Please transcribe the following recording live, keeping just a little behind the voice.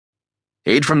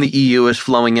Aid from the EU is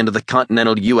flowing into the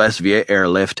continental U.S. via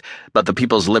airlift, but the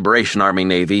People's Liberation Army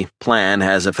Navy, PLAN,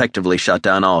 has effectively shut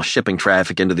down all shipping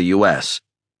traffic into the U.S.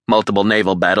 Multiple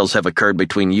naval battles have occurred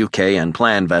between UK and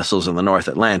PLAN vessels in the North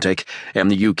Atlantic, and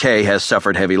the UK has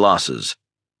suffered heavy losses.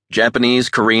 Japanese,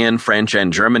 Korean, French,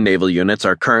 and German naval units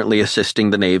are currently assisting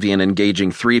the Navy in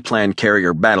engaging 3 PLAN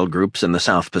carrier battle groups in the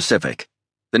South Pacific.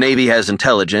 The Navy has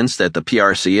intelligence that the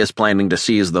PRC is planning to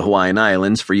seize the Hawaiian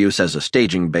Islands for use as a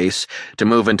staging base to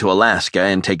move into Alaska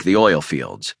and take the oil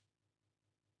fields.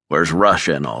 "Where's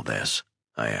Russia in all this?"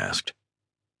 I asked.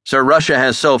 "Sir, Russia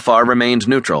has so far remained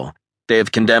neutral. They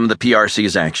have condemned the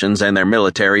PRC's actions and their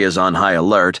military is on high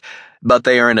alert, but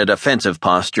they are in a defensive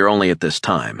posture only at this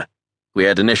time. We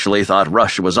had initially thought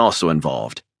Russia was also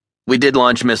involved. We did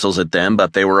launch missiles at them,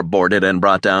 but they were aborted and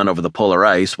brought down over the polar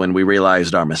ice when we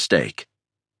realized our mistake."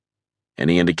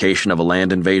 "Any indication of a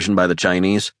land invasion by the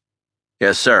Chinese?"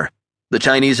 "Yes, sir. The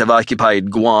Chinese have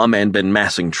occupied Guam and been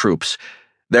massing troops.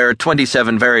 There are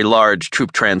 27 very large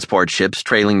troop transport ships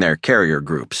trailing their carrier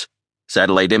groups.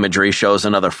 Satellite imagery shows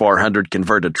another 400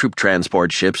 converted troop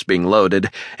transport ships being loaded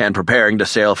and preparing to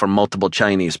sail from multiple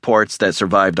Chinese ports that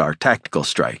survived our tactical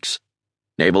strikes.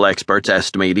 Naval experts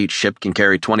estimate each ship can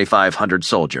carry 2,500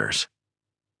 soldiers."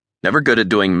 Never good at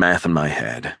doing math in my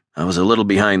head, I was a little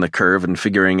behind the curve in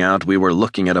figuring out we were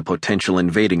looking at a potential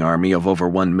invading army of over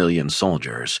 1 million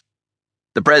soldiers.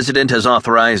 "The President has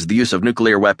authorized the use of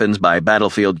nuclear weapons by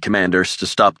battlefield commanders to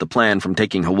stop the plan from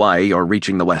taking Hawaii or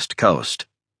reaching the West Coast.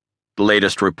 The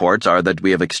latest reports are that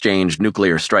we have exchanged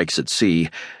nuclear strikes at sea,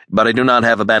 but I do not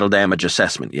have a battle damage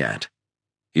assessment yet."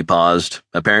 He paused,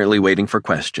 apparently waiting for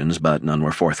questions, but none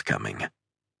were forthcoming.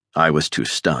 I was too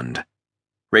stunned.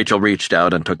 Rachel reached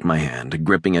out and took my hand,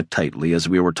 gripping it tightly as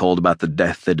we were told about the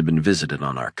death that had been visited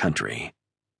on our country.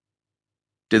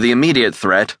 "To the immediate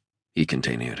threat," he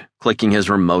continued, clicking his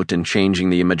remote and changing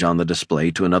the image on the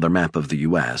display to another map of the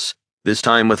U.S., this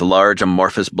time with large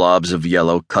amorphous blobs of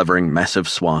yellow covering massive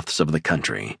swaths of the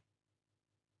country.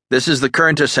 "This is the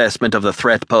current assessment of the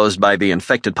threat posed by the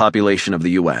infected population of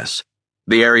the U.S.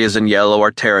 The areas in yellow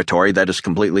are territory that is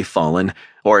completely fallen,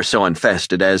 or so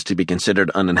infested as to be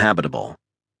considered uninhabitable."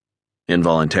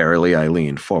 Involuntarily, I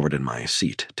leaned forward in my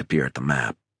seat to peer at the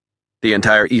map. The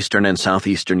entire eastern and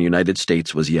southeastern United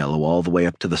States was yellow all the way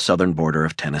up to the southern border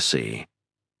of Tennessee.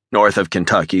 North of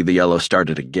Kentucky, the yellow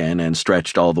started again and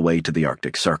stretched all the way to the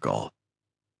Arctic Circle.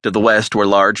 To the west were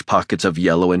large pockets of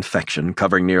yellow infection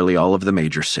covering nearly all of the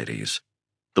major cities.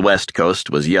 The west coast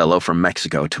was yellow from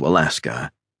Mexico to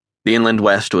Alaska. The inland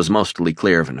west was mostly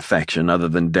clear of infection other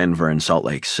than Denver and Salt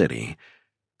Lake City.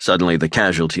 Suddenly, the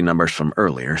casualty numbers from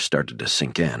earlier started to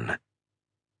sink in.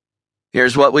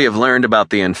 "Here's what we have learned about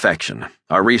the infection.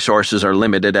 Our resources are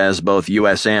limited as both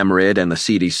U.S. AMRID and the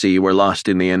CDC were lost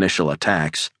in the initial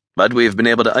attacks, but we have been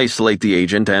able to isolate the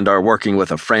agent and are working with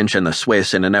the French and the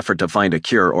Swiss in an effort to find a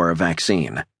cure or a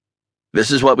vaccine.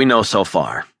 This is what we know so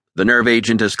far. The nerve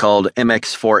agent is called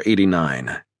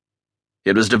MX489.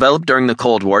 It was developed during the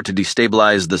Cold War to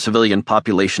destabilize the civilian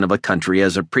population of a country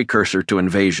as a precursor to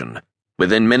invasion.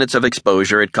 Within minutes of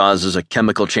exposure, it causes a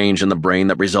chemical change in the brain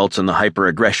that results in the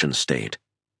hyperaggression state.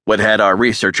 What had our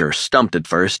researchers stumped at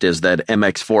first is that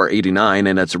MX489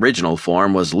 in its original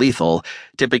form was lethal,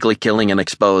 typically killing an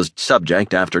exposed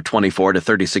subject after 24 to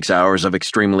 36 hours of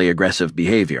extremely aggressive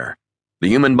behavior. The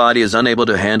human body is unable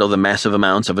to handle the massive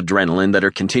amounts of adrenaline that are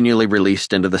continually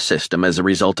released into the system as a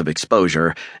result of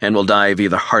exposure and will die of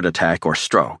either heart attack or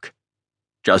stroke.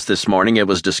 Just this morning, it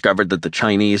was discovered that the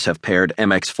Chinese have paired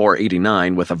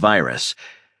MX489 with a virus.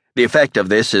 The effect of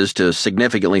this is to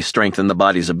significantly strengthen the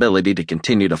body's ability to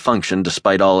continue to function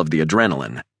despite all of the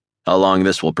adrenaline. How long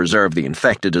this will preserve the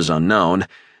infected is unknown,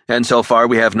 and so far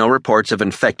we have no reports of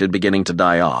infected beginning to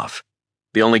die off.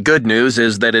 The only good news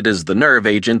is that it is the nerve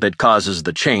agent that causes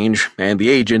the change, and the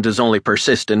agent is only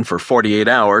persistent for 48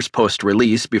 hours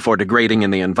post-release before degrading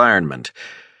in the environment.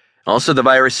 Also, the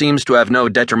virus seems to have no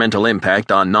detrimental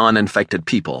impact on non-infected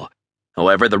people.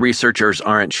 However, the researchers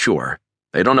aren't sure.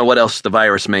 They don't know what else the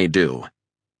virus may do.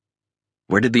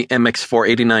 "Where did the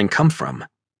MX489 come from?"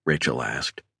 Rachel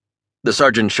asked. The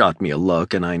sergeant shot me a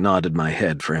look, and I nodded my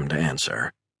head for him to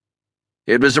answer.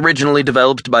 "It was originally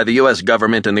developed by the U.S.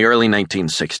 government in the early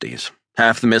 1960s.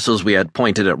 Half the missiles we had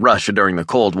pointed at Russia during the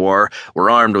Cold War were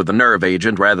armed with a nerve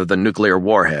agent rather than nuclear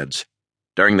warheads.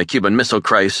 During the Cuban Missile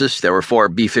Crisis, there were 4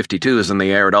 B-52s in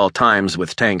the air at all times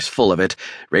with tanks full of it,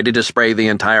 ready to spray the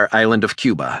entire island of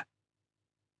Cuba."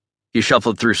 He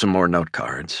shuffled through some more note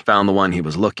cards, found the one he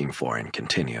was looking for, and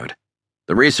continued.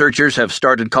 "The researchers have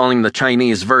started calling the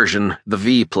Chinese version the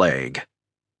V Plague.